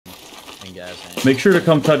and gas tank. Make sure to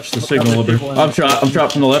come touch the signal a bit. I'm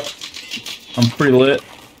shot from the left. I'm pretty lit.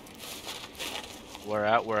 We're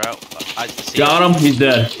out. I see Got him. He's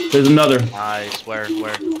dead. There's another. Nice. Where?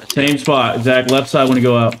 Same spot. Exact left side when you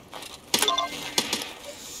go out.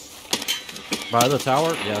 By the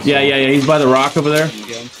tower? Yeah. He's by the rock over there.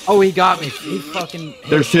 Oh, he got me. He fucking.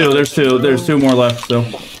 There's two. There's two more left still.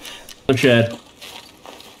 The shed.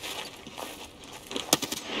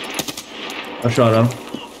 I shot at him.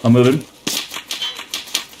 I'm moving.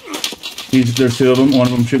 There's two of them. One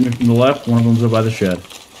of them shooting me from the left. One of them's by the shed.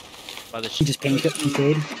 He just painted it and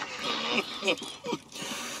paid.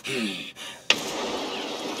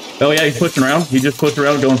 Oh yeah, he's pushing around. He just pushed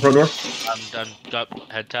around, going front door. I'm done.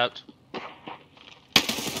 Got head tapped.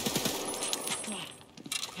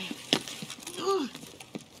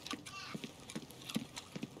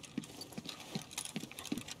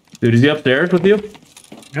 Dude, is he upstairs with you?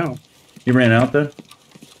 No. He ran out there?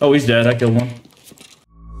 Oh, he's dead. I killed one.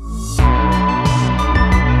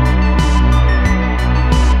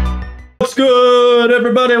 What's good,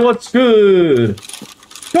 everybody? What's good?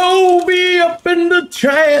 Toby up in the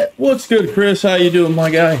chat. What's good, Chris? How you doing, my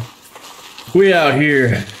guy? We out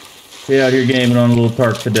here. We out here gaming on a little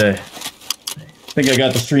Tark today. I think I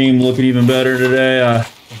got the stream looking even better today. I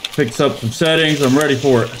fixed up some settings. I'm ready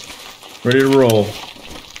for it. Ready to roll.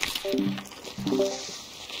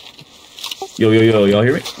 Yo, y'all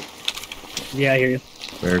hear me? Yeah, I hear you.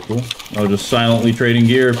 Very cool. I was just silently trading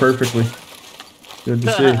gear perfectly. Good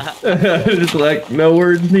to see. Just like, no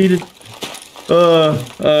words needed. We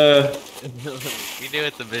knew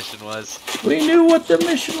what the mission was. We knew what the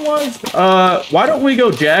mission was. Why don't we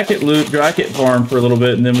go jacket farm for a little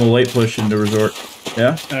bit, and then we'll late push into resort.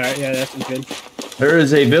 Yeah? Alright, yeah, that sounds good. There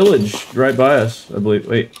is a village right by us, I believe.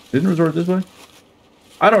 Wait, didn't resort this way?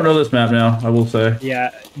 I don't know this map now, I will say.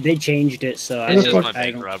 Yeah, they changed it, so It's just my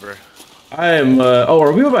bank rubber. I am, oh,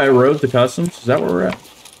 are we by a road to customs? Is that where we're at?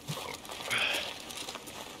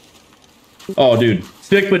 Oh, dude.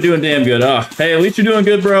 Sick, but doing damn good. Hey, at least you're doing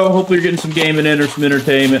good, bro. Hopefully you're getting some gaming in or some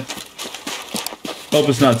entertainment. Hope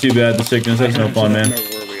it's not too bad, the sickness. That's no fun, man.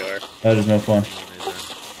 That is no fun.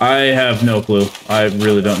 I have no clue. I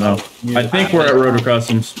really don't know. I think we're at Road to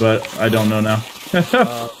Customs, but I don't know now.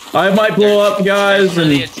 I might blow up, guys,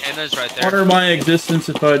 and honor my existence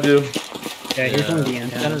if I do. Yeah, here's one of the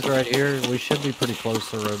antennas right here. We should be pretty close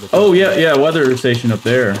to Road to Customs. Oh, yeah, weather station up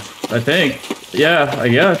there. I think. Yeah, I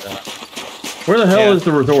guess. Where the hell is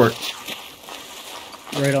the resort?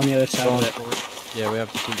 Right on the other side of it. Yeah, we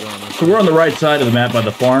have to keep going. So we're on the right side of the map by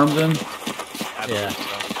the farm, then? Yeah.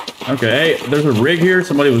 Okay, hey, there's a rig here.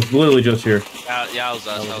 Somebody was literally just here. Yeah, it was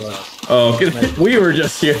us. Oh, we were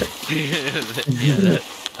just here.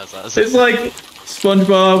 That's us. It's like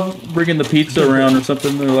SpongeBob bringing the pizza around or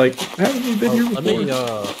something. They're like, haven't we been here before? Let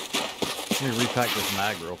me repack this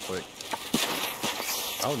mag real quick.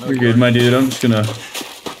 Oh, no, you're good, my dude. I'm just gonna...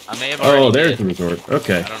 I may have oh, there's the resort.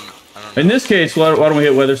 Okay. I don't know. In this case, why don't we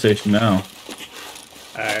hit weather station now?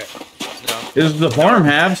 Alright. No. Does the farm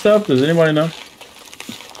have stuff? Does anybody know?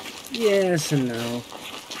 Yes and no.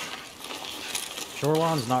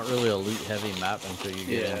 Shoreline's not really a loot-heavy map until you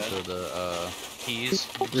get into the keys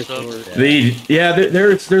and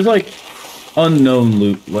stuff. There's like unknown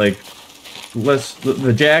loot. Like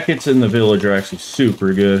the jackets in the village are actually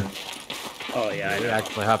super good. Oh yeah, I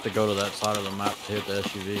actually have to go to that side of the map to hit the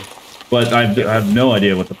SUV. But I have no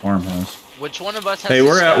idea what the farm has. Which one of us has? Hey,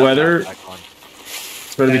 we're at weather.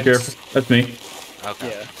 Better be careful. That's me. Okay.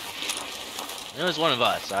 Yeah. It was one of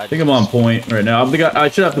us. I think I'm on point right now. I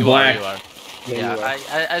should have the black. You are. Yeah,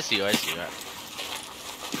 I see you. I see you. I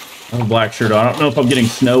have a black shirt on. I don't know if I'm getting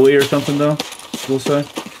snowy or something though. We'll say.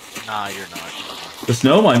 Nah, you're not. The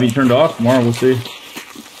snow might be turned off tomorrow. We'll see.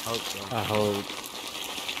 Hope so. I hope.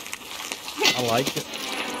 I like it.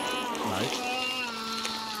 Nice.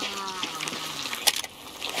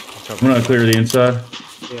 I'm gonna clear the inside.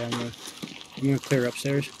 Yeah, I'm gonna clear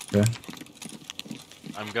upstairs. Okay.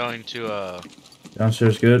 I'm going to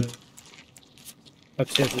Downstairs good.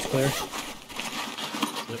 Upstairs is clear.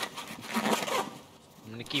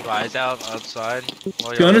 I'm gonna keep eyes out outside.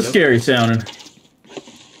 It's kinda scary sounding.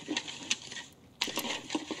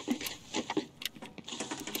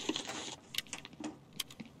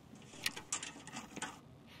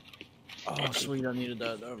 Oh sweet, I needed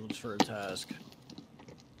that. That was for a task.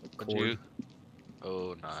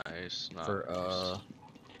 Oh, nice. For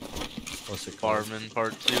what's it called? Farming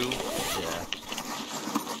Part 2. Yeah.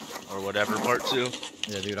 Or whatever Part 2.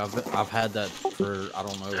 Yeah, dude, I've had that for I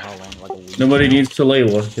don't know how long, like a week. Nobody needs to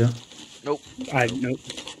Layla, yeah. Nope. Nope.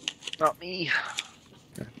 Not me.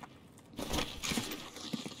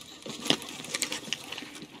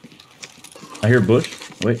 I hear bush.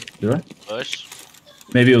 Wait, did I? Bush.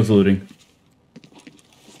 Maybe it was looting.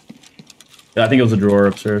 Yeah, I think it was a drawer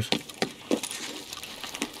upstairs.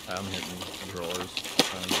 I'm hitting drawers.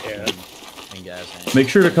 Yeah. And gas hands. Make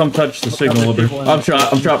sure to come touch the signal a little bit. I'm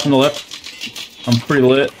shot. I'm shot from the left. I'm pretty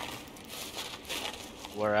lit.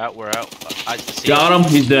 We're out. We're out. I see Got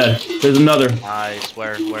him. He's dead. There's another. Nice.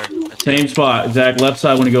 Where? Same spot. Exact left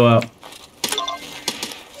side when you go out.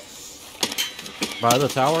 By the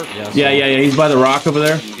tower? Yeah. He's by the rock over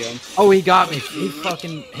there. Yeah. Oh, he got me. He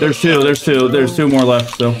fucking. There's two. There's two more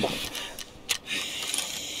left still. No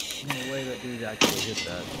way that dude actually hit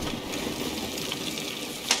that.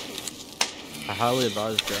 I highly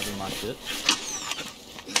advise grabbing my shit.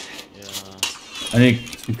 Yeah. I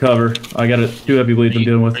think some cover. I got two heavy bleeds I'm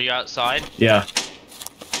dealing with. Are you outside? Yeah.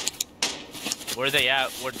 Where are they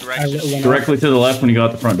at? What I direction? lit one Directly to the left when you go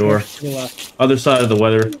out the front door. To the left. Other side of the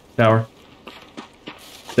weather tower.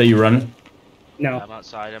 That you running? No. I'm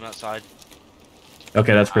outside. I'm outside.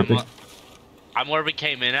 Okay, that's cryptic. I'm where we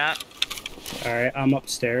came in at. All right, I'm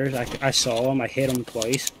upstairs. I saw him. I hit him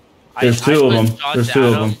twice. There's two of them. There's two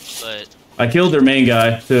of them. But I killed their main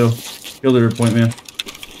guy too. Killed their point man.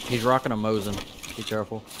 He's rocking a Mosin. Be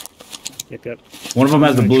careful. Yep. One of them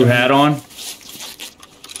has a blue hat on.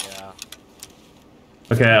 yeah.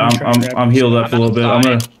 Okay, I'm healed up a little bit.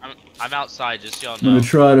 I'm outside. Just so y'all I'm gonna know.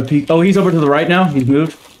 try to peek. Oh, he's over to the right now. He's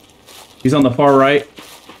moved. He's on the far right.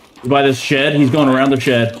 He's by this shed. He's going around the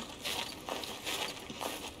shed.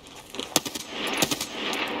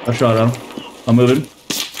 I shot him. I'm moving.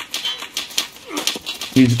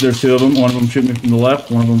 There's two of them. One of them shooting me from the left.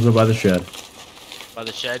 One of them's over by the shed. By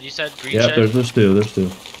the shed, you said? Green Yep, shed? there's two. There's two.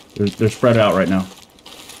 They're spread out right now.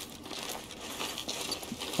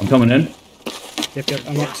 I'm coming in. Yep.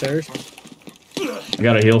 I'm upstairs. I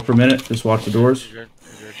gotta heal for a minute. Just watch the doors. You're good.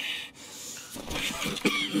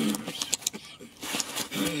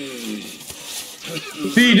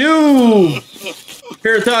 Be-do!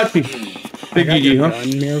 Karatachi! Big GG, huh?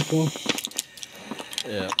 Gun miracle.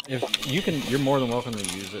 Yeah. If you can, you're more than welcome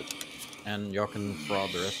to use it, and y'all can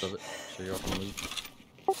fraud the rest of it, so y'all can loot.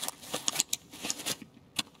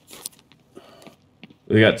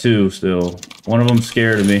 We got two still. One of them's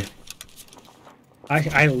scared of me.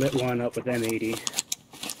 I lit one up with M80.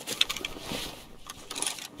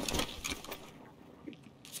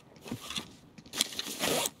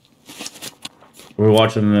 We're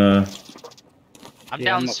watching the... I'm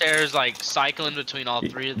Yeah, I'm downstairs, like, cycling between all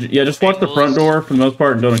three of the Yeah, just watch the front door for the most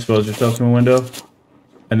part and don't expose yourself to a window.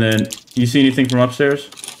 And then, you see anything from upstairs?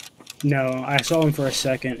 No, I saw him for a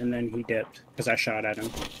second and then he dipped because I shot at him.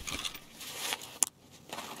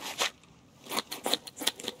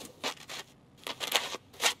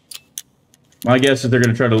 My guess is they're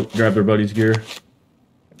gonna try to grab their buddy's gear.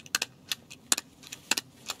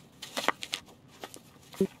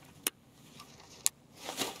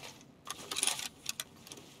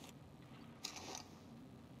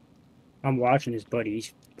 I'm watching his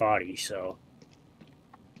buddy's body, so.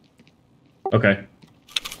 Okay.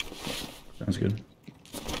 Sounds good.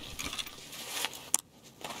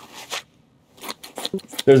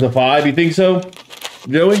 There's a 5, you think so?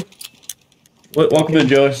 Joey? Welcome in,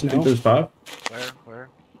 Joey. I think there's 5. Where?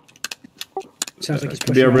 Sounds like he's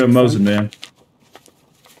Could be pushing over around in the Mosin, front. man.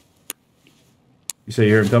 You say you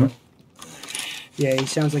hear him coming? Yeah, he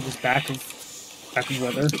sounds like he's back of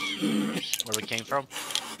weather. Where we came from?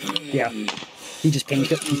 Yeah. He just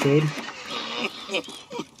pinged it. He paid.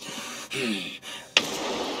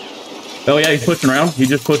 Oh yeah, he's pushing around. He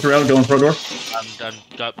just pushed around going front door. I'm done.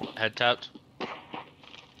 Got head tapped.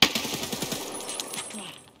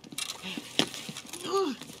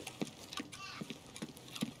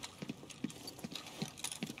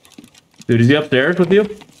 Dude, is he upstairs with you?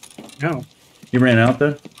 No. He ran out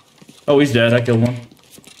there. Oh, he's dead. I killed one.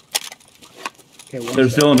 Okay, one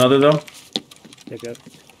There's sec. still another though. Pick up.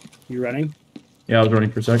 You running? Yeah, I was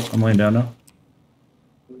running for a sec. I'm laying down now.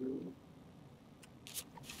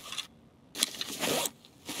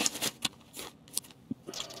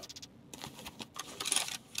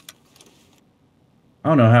 I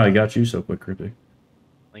don't know how he got you so quick, Cryptic.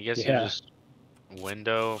 I guess Yeah. you just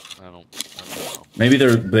window. I don't know. Maybe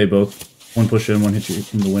they both. One push in, one hit you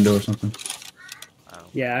from the window or something.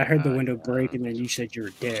 Yeah, I heard the window break and then you said you were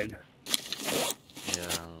dead. Yeah.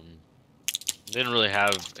 Didn't really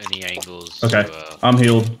have any angles. Okay, To, I'm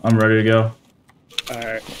healed. I'm ready to go.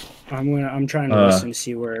 Alright. I'm trying to listen to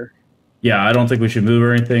see where. Yeah, I don't think we should move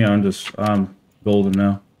or anything. I'm golden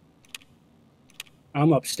now.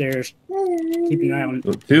 I'm upstairs. Keep an eye on.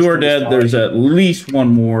 So 2 are dead. There's at least one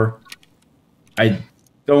more. I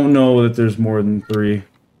don't know that there's more than 3.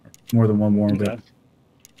 More than one more, Okay. but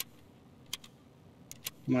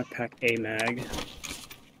might pack a mag.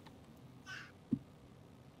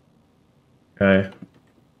 Okay.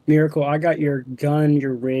 Miracle, I got your gun,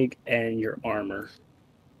 your rig, and your armor.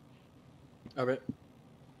 Okay.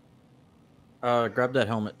 Grab that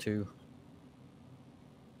helmet too.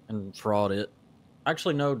 And fraud it.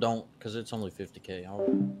 Actually, no, don't, because it's only 50K.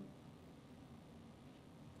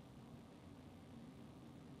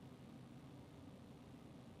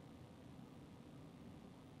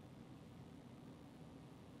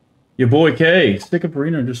 Your boy K, stick up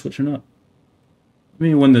arena, just switching up. Let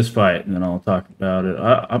me win this fight, and then I'll talk about it.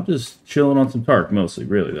 I'm just chilling on some Tark, mostly,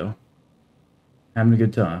 really, though. Having a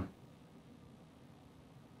good time.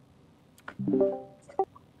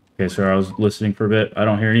 Okay, sorry, I was listening for a bit. I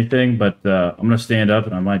don't hear anything, but I'm going to stand up,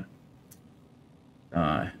 and I might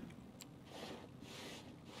die.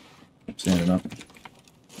 I'm standing up.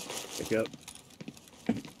 Pick up.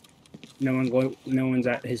 No one's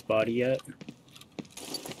at his body yet.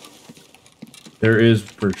 There is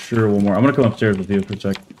for sure one more. I'm going to come upstairs with you for a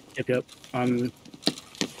sec. Yep. I'm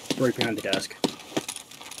right behind the desk.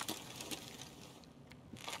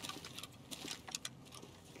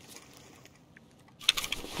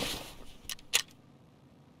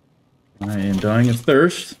 I am dying of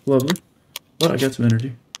thirst. Lovely. But I got some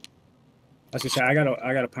energy. I was gonna say I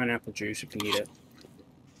got a pineapple juice if you need it.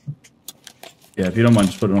 Yeah, if you don't mind,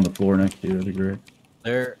 just put it on the floor next to you. That'd be great.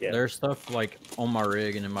 There's stuff like on my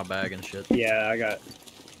rig and in my bag and shit. Yeah, I got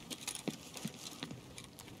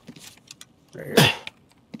right here.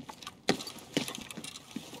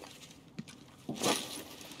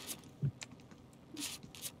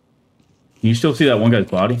 Can you still see that one guy's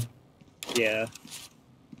body? Yeah.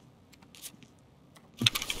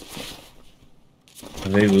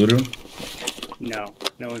 Have they looted him? No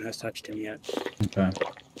one has touched him yet. Okay.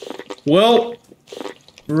 Well,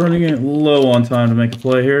 we're running it low on time to make a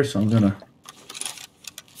play here, so I'm gonna...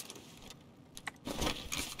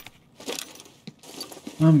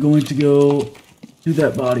 to go do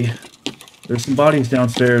that body. There's some bodies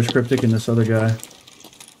downstairs, Cryptic and this other guy.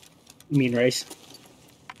 You mean race?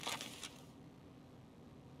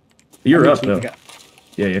 You're up, though.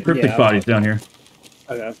 Yeah, Cryptic body's down here.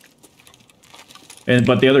 Okay.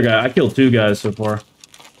 But the other guy, I killed 2 guys so far.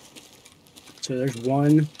 So there's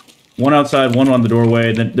one. One outside, one on the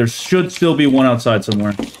doorway. Then there should still be one outside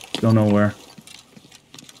somewhere. Don't know where.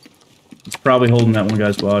 It's probably holding that one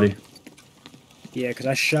guy's body. Yeah, because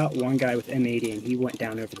I shot one guy with M80 and he went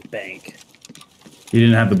down over the bank. He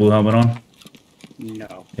didn't have the blue helmet on?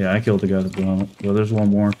 No. Yeah, I killed the guy with the blue helmet. Well, there's one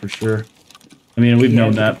more for sure. I mean, we've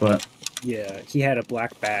known that, but... Yeah, he had a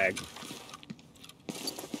black bag.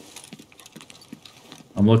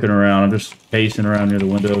 I'm looking around. I'm just pacing around near the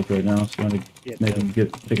windows right now, so I'm make him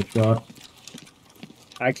take a shot.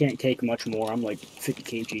 I can't take much more. I'm like 50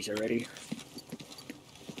 kgs already.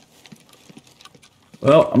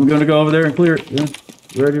 Well, I'm going to go over there and clear it. Yeah.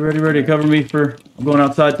 Ready. Cover me for... I'm going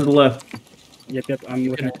outside to the left. Yep. I'm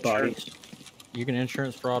looking at the body. You can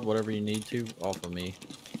insurance fraud whatever you need to off of me.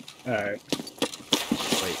 Alright.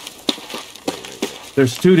 Wait.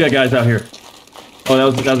 There's 2 dead guys out here. Oh, that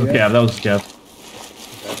was a scav. That was a scav.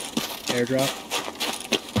 Okay. Airdrop.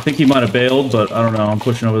 I think he might have bailed, but I don't know. I'm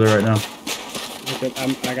pushing over there right now. Yep,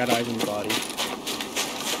 I got eyes on the body.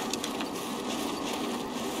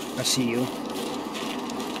 I see you.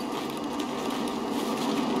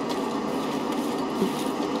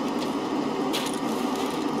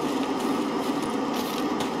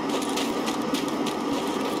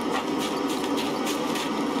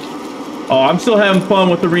 Oh, I'm still having fun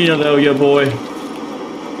with Arena, though, yeah, boy.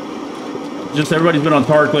 Just everybody's been on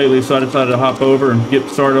Tark lately, so I decided to hop over and get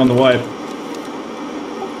started on the wipe.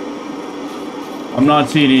 I'm not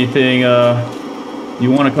seeing anything. You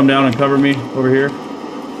want to come down and cover me over here?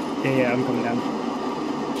 Yeah, I'm coming down.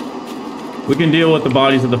 We can deal with the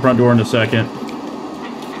bodies at the front door in a second.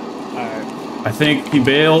 Alright. I think he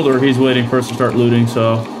bailed or he's waiting for us to start looting,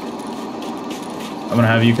 so... I'm going to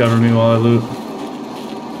have you cover me while I loot.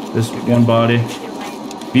 This one body.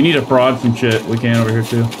 If you need a fraud some shit, we can over here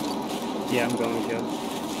too. Yeah, I'm going to.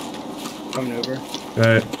 Coming over.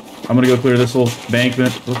 Alright. I'm gonna go clear this little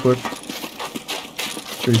bankment real quick.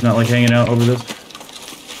 Sure he's not like hanging out over this.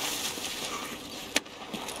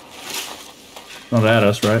 Not at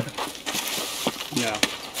us, right? No.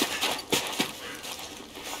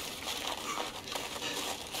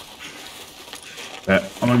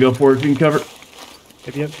 Alright, I'm gonna go for it if you can cover.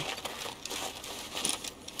 Yep.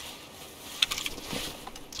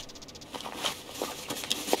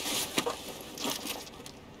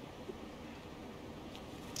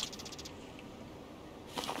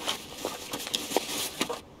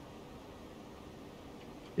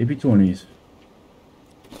 AP20s.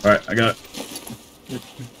 All right, I got it.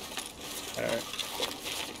 Alright.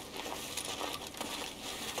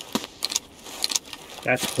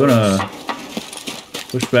 That's I'm gonna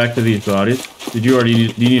push back to these bodies. Did you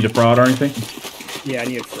already do you need a fraud or anything? Yeah, I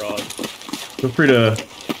need a fraud. Feel free to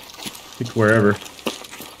pick wherever.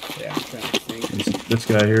 Yeah, I'm trying to think. This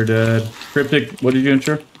guy here dead. Cryptic, what did you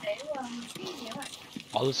insure?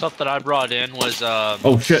 All the stuff that I brought in was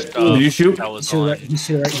Oh shit! stuff Did you shoot? that was He's to the on. right, he's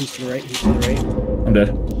to the right, he's to the right, he's to the right. I'm dead.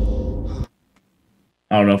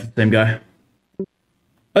 I don't know if it's the same guy.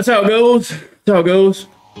 That's how it goes. That's how it goes.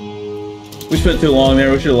 We spent too long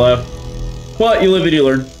there. We should have left. But you live and you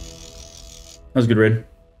learn. That was a good raid.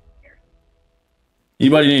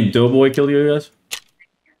 Anybody named Doughboy killed you guys?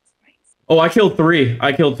 Oh, I killed 3.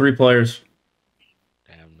 I killed 3 players.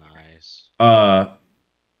 Damn nice.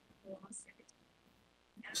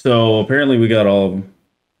 So apparently we got all of them.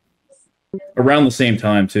 Around the same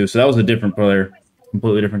time, too. So that was a different player.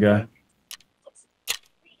 Completely different guy.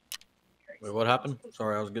 Wait, what happened?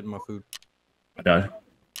 Sorry, I was getting my food. I died.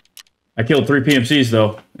 I killed 3 PMCs,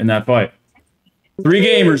 though, in that fight. 3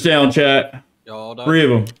 gamers down, chat. Y'all all died? 3 of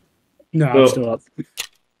them. No, I'm still up.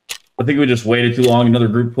 I think we just waited too long. Another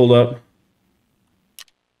group pulled up.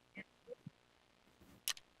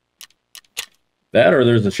 That or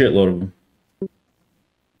there's a shitload of them.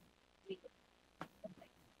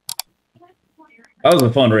 That was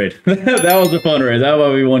a fun raid. That was a fun raid. That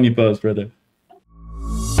might be one you post, brother.